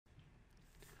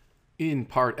In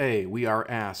Part A, we are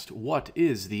asked, what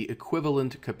is the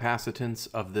equivalent capacitance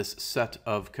of this set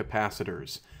of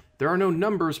capacitors? There are no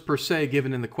numbers per se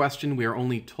given in the question. We are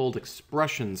only told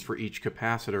expressions for each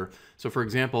capacitor. So for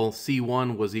example,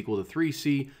 C1 was equal to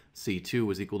 3C, C2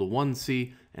 was equal to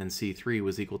 1C, and C3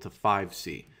 was equal to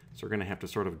 5C. So we're going to have to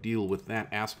sort of deal with that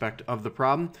aspect of the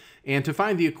problem. And to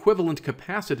find the equivalent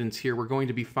capacitance here, we're going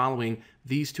to be following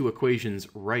these two equations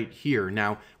right here.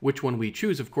 Now, which one we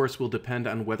choose, of course, will depend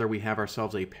on whether we have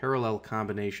ourselves a parallel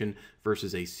combination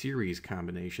versus a series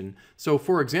combination. So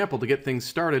for example, to get things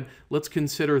started, let's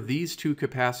consider these two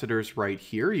capacitors right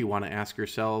here. You want to ask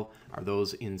yourself, are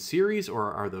those in series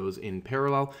or are those in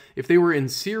parallel? If they were in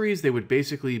series, they would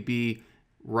basically be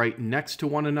right next to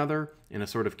one another in a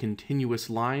sort of continuous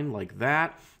line like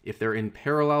that. If they're in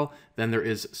parallel, then there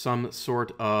is some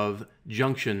sort of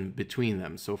junction between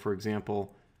them. So for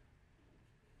example,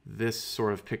 this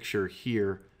sort of picture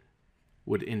here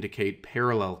would indicate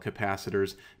parallel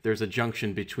capacitors. There's a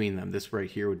junction between them. This right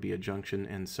here would be a junction,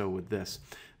 and so would this.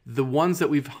 The ones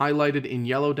that we've highlighted in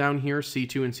yellow down here,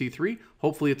 C2 and C3,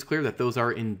 hopefully it's clear that those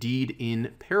are indeed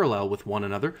in parallel with one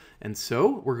another. And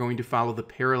so we're going to follow the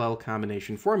parallel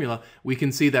combination formula. We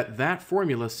can see that that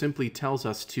formula simply tells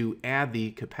us to add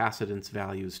the capacitance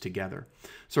values together.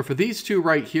 So for these two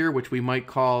right here, which we might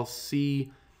call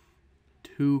C2,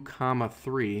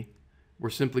 3, we're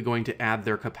simply going to add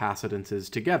their capacitances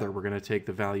together. We're going to take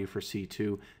the value for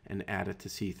C2 and add it to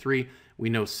C3. We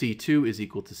know C2 is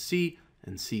equal to C,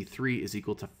 and C3 is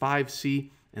equal to 5C,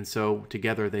 and so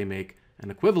together they make an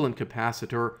equivalent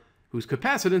capacitor whose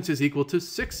capacitance is equal to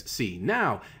 6C.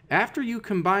 Now, after you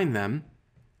combine them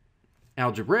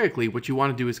algebraically, what you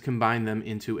want to do is combine them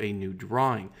into a new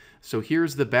drawing. So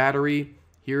here's the battery,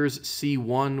 here's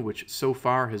C1, which so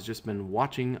far has just been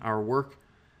watching our work,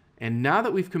 and now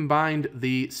that we've combined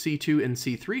the C2 and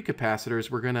C3 capacitors,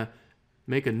 we're going to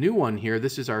make a new one here.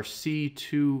 This is our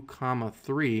C2,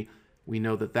 3. We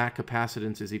know that that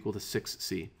capacitance is equal to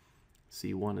 6C.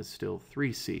 C1 is still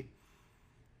 3C.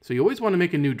 So you always want to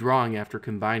make a new drawing after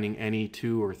combining any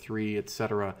 2 or 3,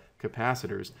 etc.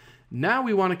 capacitors. Now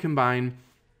we want to combine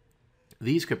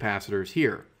these capacitors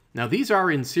here. Now these are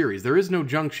in series. There is no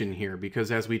junction here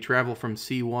because as we travel from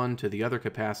C1 to the other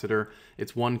capacitor,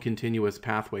 it's one continuous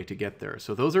pathway to get there.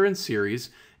 So those are in series,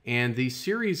 and the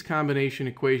series combination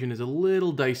equation is a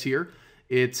little dicier.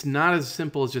 It's not as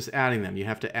simple as just adding them. You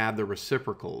have to add the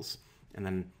reciprocals, and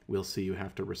then we'll see you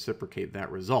have to reciprocate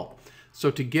that result.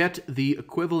 So to get the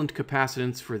equivalent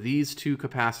capacitance for these two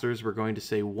capacitors, we're going to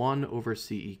say 1 over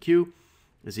CEQ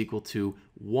is equal to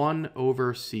 1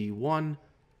 over C1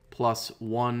 plus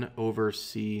 1 over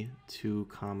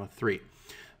C2, 3.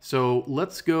 So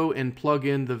let's go and plug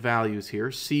in the values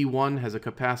here. C1 has a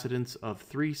capacitance of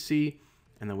 3C,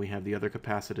 and then we have the other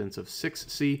capacitance of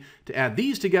 6C. To add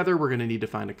these together, we're going to need to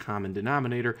find a common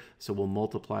denominator. So we'll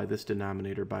multiply this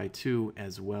denominator by 2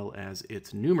 as well as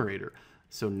its numerator.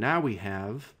 So now we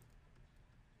have,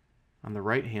 on the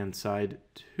right-hand side,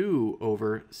 2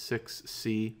 over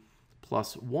 6C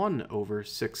plus 1 over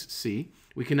 6C.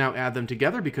 We can now add them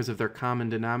together because of their common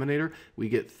denominator. We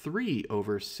get 3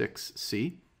 over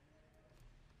 6C.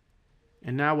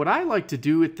 And now what I like to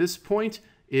do at this point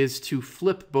is to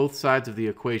flip both sides of the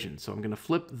equation. So I'm going to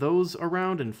flip those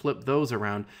around and flip those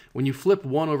around. When you flip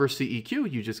 1 over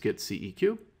CEQ, you just get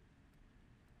CEQ.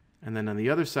 And then on the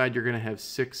other side, you're going to have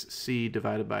 6C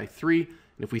divided by 3.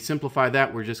 And if we simplify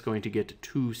that, we're just going to get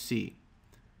 2C.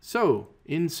 So,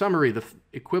 in summary, the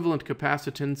equivalent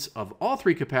capacitance of all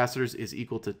three capacitors is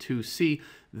equal to 2C.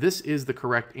 This is the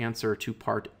correct answer to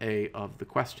Part A of the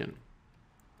question.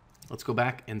 Let's go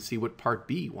back and see what Part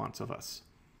B wants of us.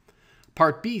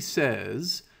 Part B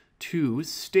says to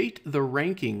state the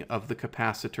ranking of the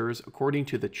capacitors according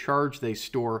to the charge they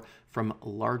store from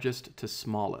largest to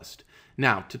smallest.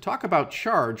 Now, to talk about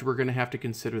charge, we're going to have to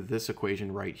consider this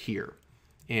equation right here.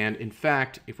 And in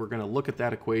fact, if we're going to look at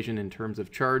that equation in terms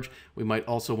of charge, we might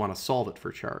also want to solve it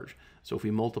for charge. So if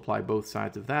we multiply both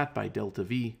sides of that by delta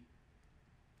V,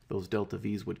 those delta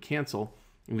V's would cancel.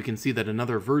 And we can see that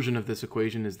another version of this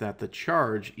equation is that the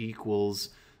charge equals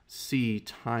C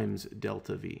times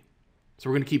delta V. So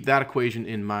we're going to keep that equation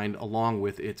in mind along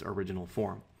with its original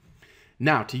form.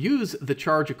 Now, to use the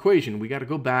charge equation, we got to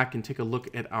go back and take a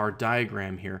look at our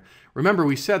diagram here. Remember,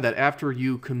 we said that after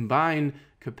you combine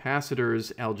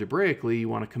capacitors algebraically, you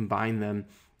want to combine them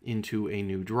into a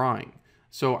new drawing.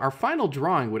 So our final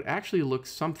drawing would actually look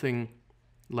something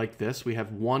like this. We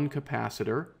have one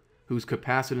capacitor whose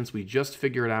capacitance we just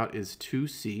figured out is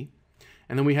 2C.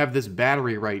 And then we have this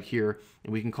battery right here,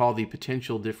 and we can call the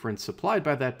potential difference supplied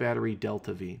by that battery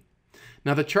delta V.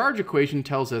 Now the charge equation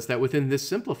tells us that within this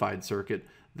simplified circuit,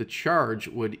 the charge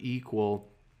would equal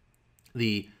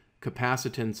the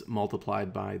capacitance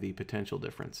multiplied by the potential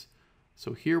difference.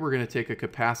 So here we're going to take a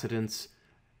capacitance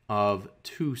of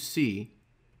 2C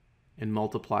and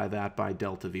multiply that by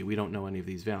delta V. We don't know any of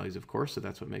these values, of course, so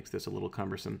that's what makes this a little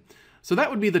cumbersome. So that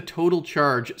would be the total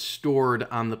charge stored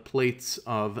on the plates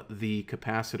of the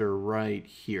capacitor right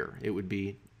here. It would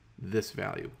be this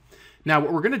value. Now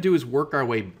what we're going to do is work our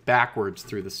way backwards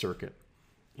through the circuit.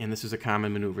 And this is a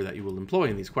common maneuver that you will employ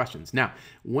in these questions. Now,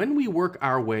 when we work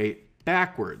our way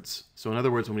backwards, so in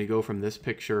other words, when we go from this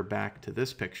picture back to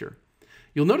this picture,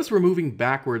 you'll notice we're moving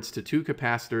backwards to two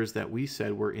capacitors that we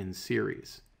said were in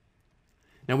series.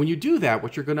 Now, when you do that,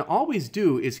 what you're going to always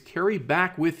do is carry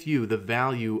back with you the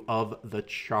value of the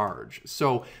charge.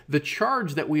 So the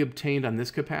charge that we obtained on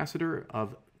this capacitor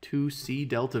of 2C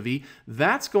delta V,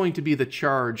 that's going to be the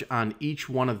charge on each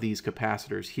one of these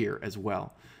capacitors here as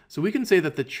well. So we can say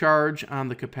that the charge on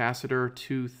the capacitor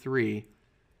 2,3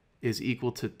 is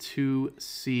equal to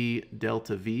 2C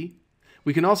delta V.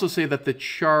 We can also say that the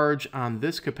charge on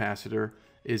this capacitor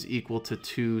is equal to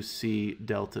 2C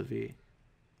delta V.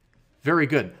 Very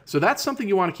good. So that's something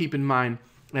you want to keep in mind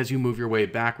as you move your way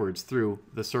backwards through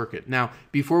the circuit. Now,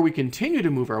 before we continue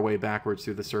to move our way backwards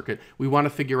through the circuit, we want to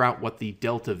figure out what the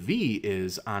delta V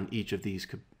is on each of these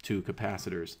two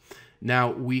capacitors.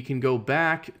 Now, we can go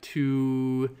back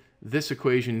to this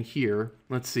equation here.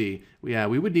 Let's see. Yeah,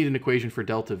 we would need an equation for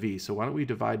delta V. So why don't we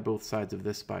divide both sides of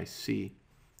this by C?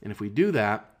 And if we do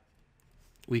that,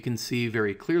 we can see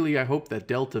very clearly, I hope, that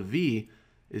delta V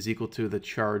is equal to the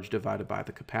charge divided by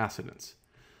the capacitance.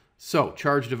 So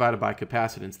charge divided by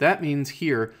capacitance. That means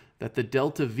here that the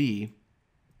delta V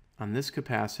on this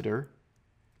capacitor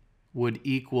would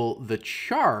equal the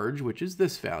charge, which is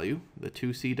this value, the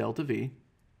 2C delta V,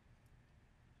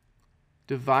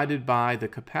 divided by the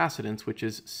capacitance, which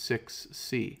is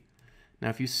 6C. Now,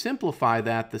 if you simplify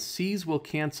that, the C's will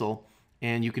cancel,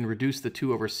 and you can reduce the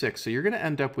 2 over 6. So you're going to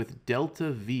end up with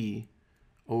delta V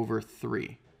over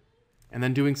 3. And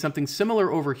then doing something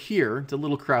similar over here. It's a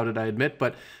little crowded, I admit,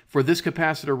 but for this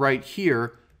capacitor right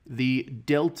here, the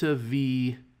delta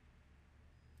V1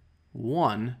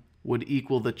 would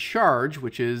equal the charge,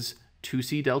 which is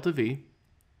 2C delta V,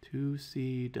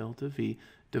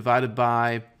 divided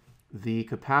by the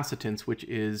capacitance, which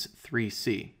is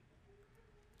 3C.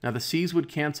 Now the C's would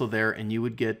cancel there, and you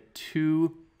would get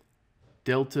 2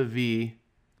 delta V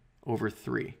over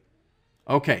 3.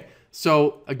 Okay,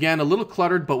 so again, a little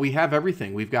cluttered, but we have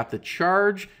everything. We've got the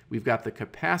charge, we've got the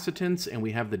capacitance, and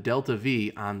we have the delta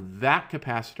V on that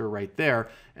capacitor right there,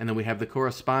 and then we have the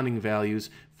corresponding values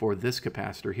for this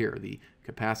capacitor here, the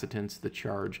capacitance, the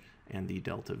charge, and the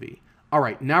delta V. All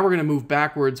right, now we're going to move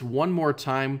backwards one more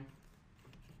time.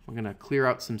 We're going to clear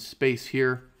out some space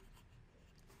here,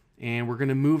 and we're going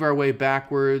to move our way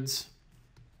backwards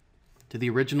to the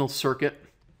original circuit.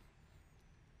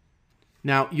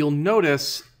 Now, you'll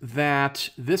notice that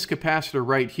this capacitor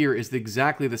right here is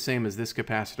exactly the same as this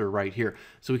capacitor right here.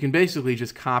 So we can basically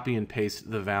just copy and paste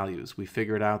the values. We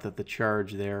figured out that the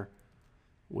charge there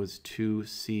was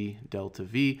 2C delta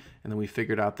V, and then we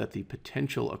figured out that the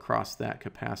potential across that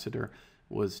capacitor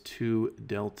was 2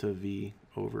 delta V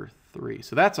over 3.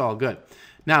 So that's all good.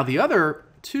 Now, the other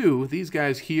two, these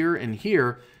guys here and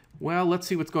here, well, let's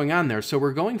see what's going on there. So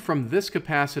we're going from this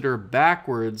capacitor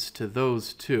backwards to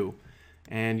those two.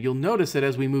 And you'll notice that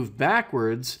as we move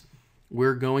backwards,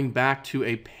 we're going back to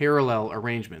a parallel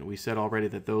arrangement. We said already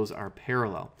that those are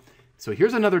parallel. So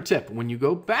here's another tip. When you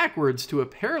go backwards to a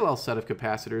parallel set of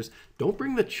capacitors, don't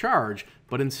bring the charge,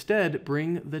 but instead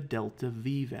bring the delta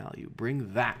V value.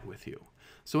 Bring that with you.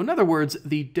 So in other words,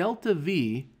 the delta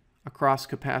V across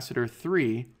capacitor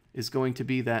 3 is going to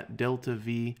be that delta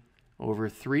V over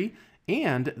 3,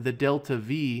 and the delta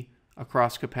V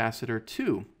across capacitor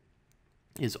 2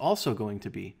 is also going to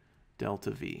be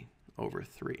delta V over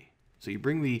 3. So you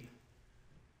bring the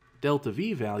delta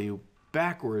V value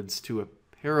backwards to a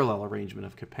parallel arrangement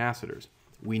of capacitors.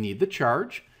 We need the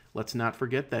charge. Let's not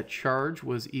forget that charge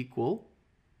was equal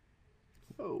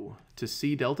to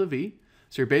C delta V.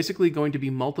 So you're basically going to be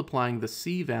multiplying the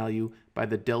C value by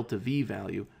the delta V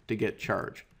value to get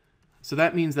charge. So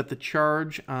that means that the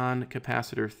charge on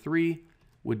capacitor 3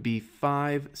 would be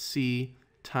 5C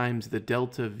times the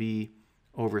delta V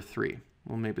over 3.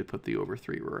 We'll maybe put the over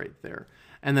 3 right there.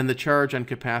 And then the charge on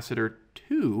capacitor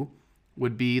 2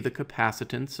 would be the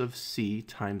capacitance of C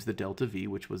times the delta V,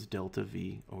 which was delta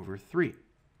V over 3.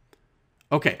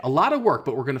 Okay, a lot of work,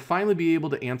 but we're going to finally be able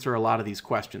to answer a lot of these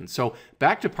questions. So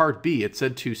back to part B, it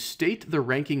said to state the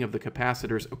ranking of the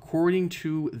capacitors according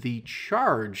to the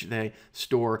charge they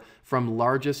store from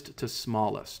largest to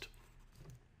smallest.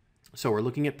 So we're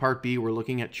looking at part B, we're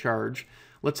looking at charge.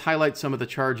 Let's highlight some of the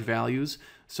charge values.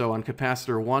 So on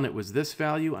capacitor 1, it was this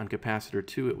value. On capacitor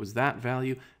 2, it was that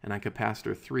value. And on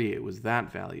capacitor 3, it was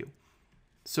that value.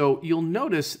 So you'll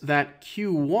notice that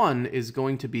Q1 is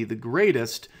going to be the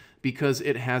greatest because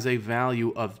it has a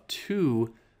value of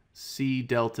 2 C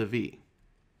delta V.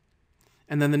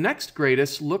 And then the next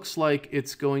greatest looks like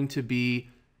it's going to be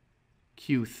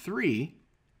Q3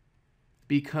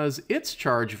 because its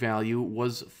charge value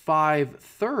was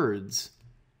 5/3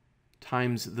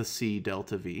 times the C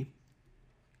delta V.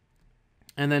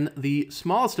 And then the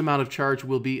smallest amount of charge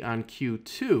will be on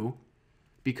Q2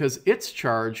 because its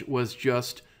charge was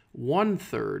just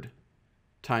 1/3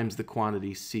 times the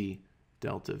quantity C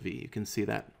delta V. You can see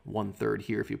that 1/3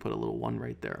 here if you put a little 1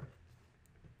 right there.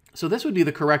 So this would be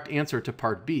the correct answer to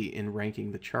part B in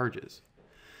ranking the charges.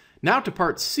 Now to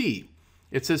part C.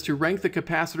 It says to rank the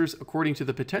capacitors according to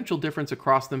the potential difference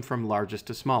across them from largest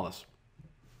to smallest.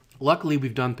 Luckily,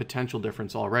 we've done potential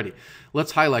difference already.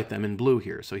 Let's highlight them in blue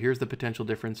here. So here's the potential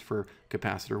difference for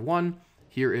capacitor 1.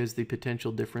 Here is the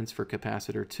potential difference for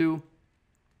capacitor 2.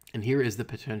 And here is the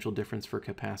potential difference for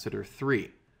capacitor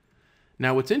 3.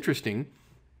 Now, what's interesting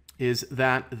is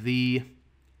that the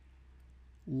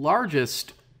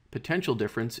largest potential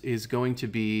difference is going to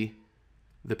be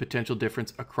the potential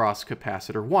difference across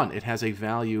capacitor 1. It has a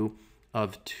value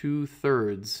of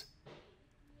 2/3,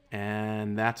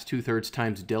 and that's 2/3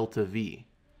 times delta V.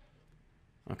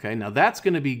 Okay, now that's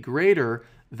going to be greater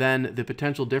than the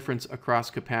potential difference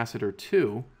across capacitor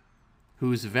 2,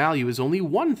 whose value is only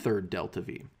 1/3 delta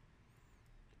V.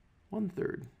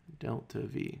 1/3 delta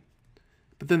V.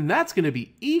 But then that's going to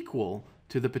be equal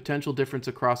to the potential difference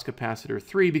across capacitor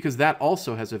 3 because that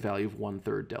also has a value of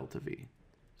 1/3 delta V.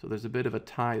 So there's a bit of a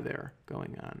tie there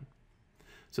going on.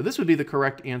 So this would be the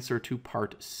correct answer to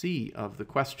part C of the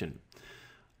question.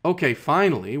 Okay,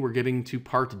 finally, we're getting to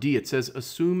part D. It says,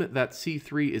 assume that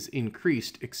C3 is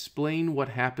increased. Explain what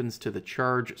happens to the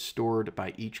charge stored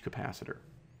by each capacitor.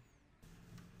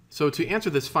 So to answer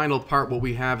this final part, what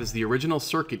we have is the original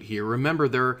circuit here. Remember,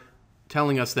 they're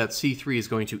telling us that C3 is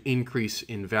going to increase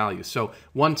in value. So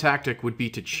one tactic would be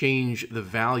to change the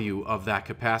value of that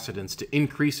capacitance to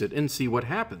increase it and see what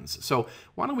happens. So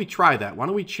why don't we try that? Why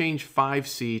don't we change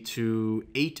 5C to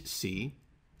 8C?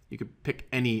 You could pick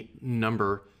any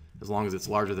number as long as it's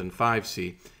larger than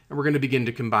 5C. And we're going to begin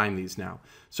to combine these now.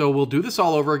 So we'll do this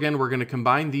all over again. We're going to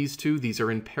combine these two. These are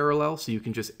in parallel, so you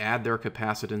can just add their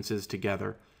capacitances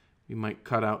together. We might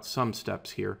cut out some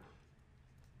steps here.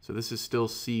 So this is still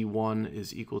C1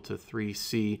 is equal to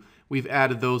 3C. We've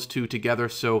added those two together,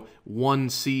 so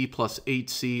 1C plus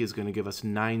 8C is going to give us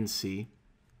 9C.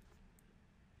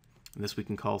 And this we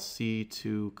can call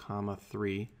C2,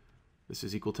 3. This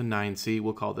is equal to 9C.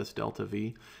 We'll call this delta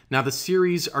V. Now the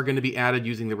series are going to be added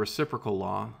using the reciprocal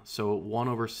law. So 1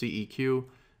 over CEQ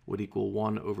would equal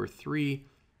 1 over 3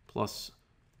 plus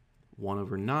 1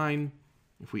 over 9.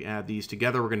 If we add these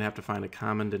together, we're going to have to find a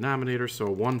common denominator. So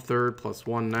 1/3 plus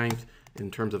 1/9 in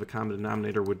terms of a common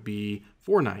denominator would be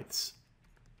 4/9.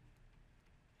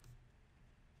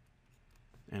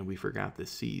 And we forgot the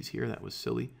C's here. That was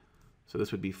silly. So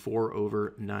this would be 4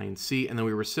 over 9C. And then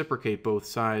we reciprocate both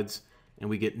sides, and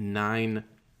we get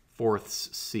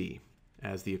 9/4 C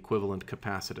as the equivalent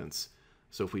capacitance.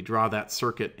 So if we draw that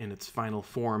circuit in its final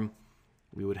form,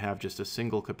 we would have just a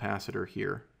single capacitor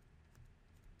here.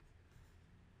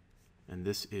 And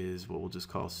this is what we'll just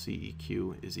call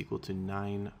CEQ is equal to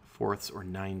 9/4 or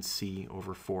 9C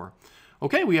over 4.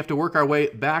 Okay, we have to work our way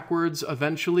backwards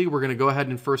eventually. We're going to go ahead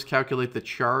and first calculate the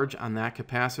charge on that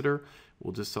capacitor.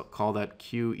 We'll just call that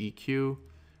QEQ.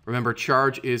 Remember,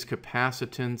 charge is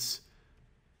capacitance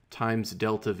times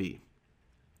delta V.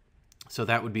 So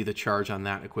that would be the charge on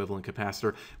that equivalent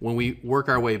capacitor. When we work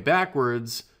our way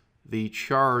backwards, the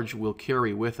charge will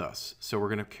carry with us. So we're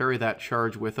going to carry that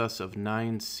charge with us of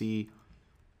 9C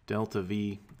delta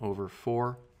V over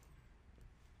 4.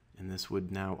 And this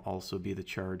would now also be the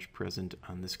charge present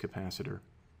on this capacitor.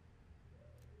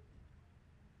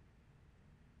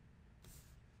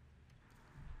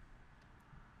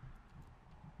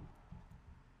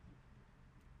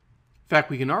 In fact,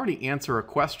 we can already answer a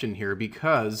question here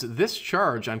because this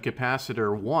charge on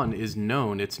capacitor 1 is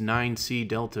known. It's 9C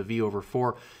delta V over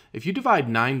 4. If you divide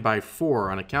 9 by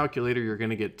 4 on a calculator, you're going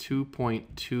to get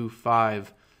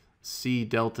 2.25 C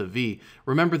delta V.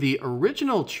 Remember, the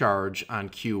original charge on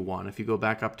Q1, if you go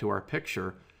back up to our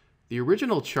picture, The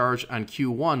original charge on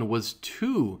Q1 was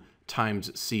 2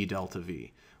 times C delta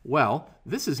V. Well,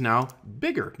 this is now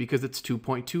bigger because it's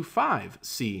 2.25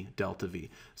 C delta V.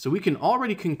 So we can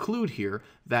already conclude here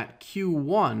that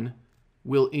Q1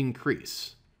 will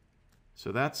increase.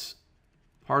 So that's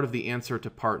part of the answer to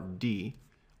part D.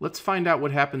 Let's find out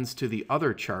what happens to the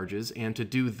other charges, and to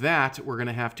do that, we're going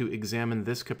to have to examine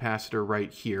this capacitor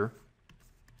right here.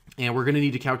 And we're going to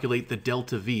need to calculate the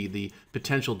delta V, the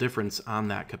potential difference on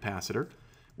that capacitor.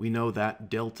 We know that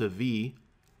delta V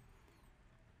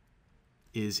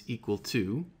is equal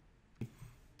to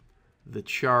the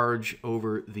charge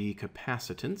over the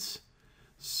capacitance.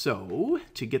 So,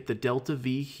 to get the delta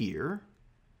V here,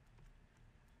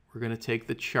 we're going to take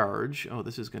the charge. Oh,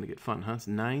 this is going to get fun, huh? It's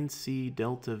 9C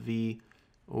delta V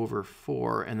over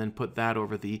 4, and then put that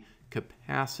over the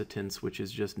capacitance, which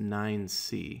is just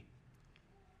 9C.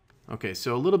 Okay,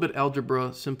 so a little bit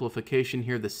algebra simplification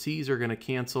here. The C's are going to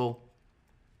cancel.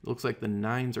 It looks like the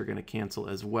 9's are going to cancel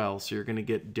as well, so you're going to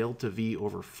get delta V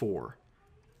over 4.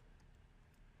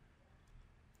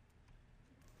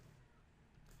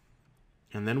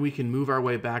 And then we can move our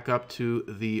way back up to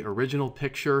the original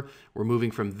picture. We're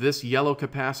moving from this yellow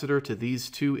capacitor to these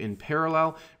two in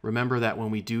parallel. Remember that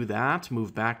when we do that,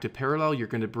 move back to parallel, you're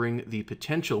going to bring the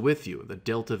potential with you, the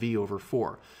delta V over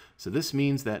 4. So this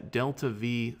means that delta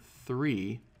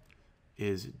V3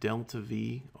 is delta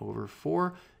V over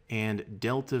 4, and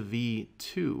delta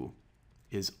V2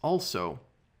 is also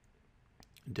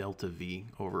delta V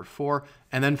over 4.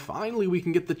 And then finally, we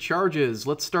can get the charges.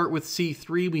 Let's start with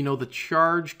C3. We know the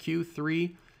charge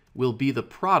Q3 will be the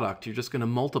product. You're just going to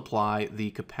multiply the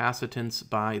capacitance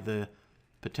by the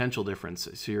potential difference.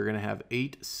 So you're going to have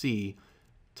 8C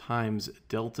times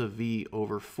delta V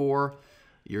over 4.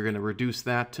 You're going to reduce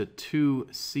that to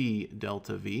 2C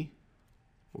delta V.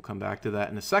 We'll come back to that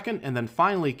in a second. And then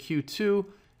finally, Q2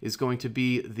 is going to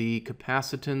be the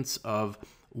capacitance of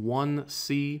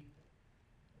 1C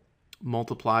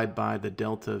multiplied by the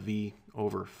delta V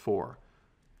over 4.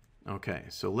 Okay,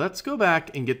 so let's go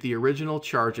back and get the original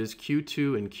charges,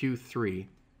 Q2 and Q3.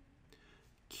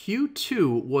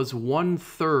 Q2 was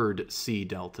 1/3 C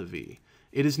delta V.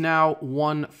 It is now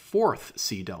 1/4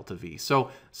 C delta V.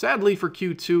 So sadly for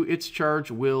Q2, its charge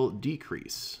will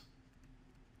decrease.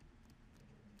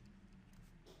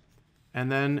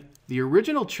 And then the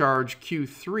original charge,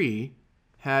 Q3,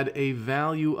 had a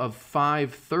value of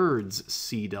 5/3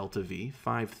 C delta V,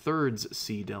 5/3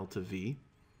 C delta V.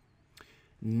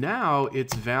 Now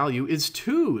its value is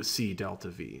 2 C delta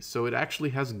V, so it actually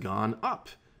has gone up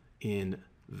in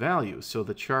value. So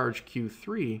the charge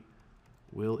Q3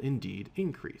 will indeed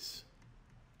increase.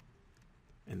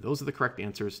 And those are the correct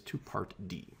answers to part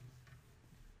D.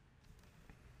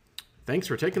 Thanks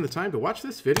for taking the time to watch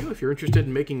this video. If you're interested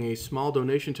in making a small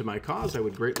donation to my cause, I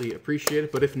would greatly appreciate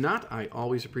it. But if not, I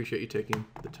always appreciate you taking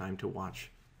the time to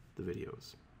watch the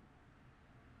videos.